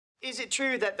Is it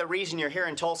true that the reason you're here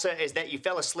in Tulsa is that you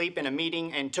fell asleep in a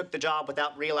meeting and took the job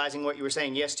without realizing what you were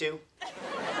saying yes to?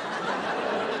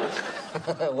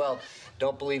 Well,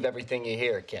 don't believe everything you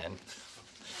hear, Ken.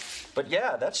 But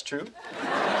yeah, that's true.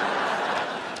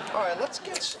 All right, let's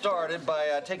get started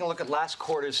by taking a look at last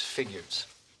quarter's figures.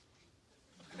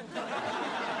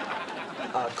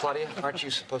 Claudia, aren't you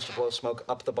supposed to blow smoke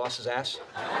up the boss's ass?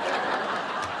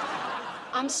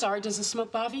 I'm sorry, does the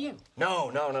smoke bother you?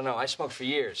 No. I smoked for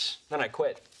years. Then I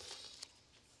quit.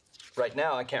 Right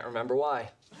now, I can't remember why.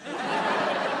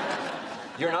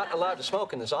 You're not allowed to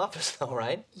smoke in this office, though,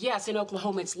 right? Yes, in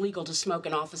Oklahoma, it's legal to smoke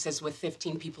in offices with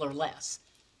 15 people or less.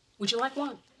 Would you like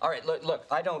one? All right, look,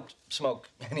 I don't smoke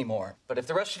anymore. But if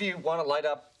the rest of you want to light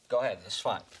up, go ahead. It's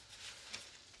fine.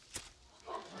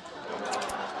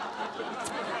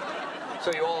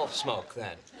 So you all smoke,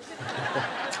 then?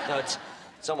 No, it's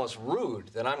almost rude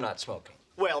that I'm not smoking.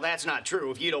 Well, that's not true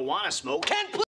if you don't want to smoke. Ken, please!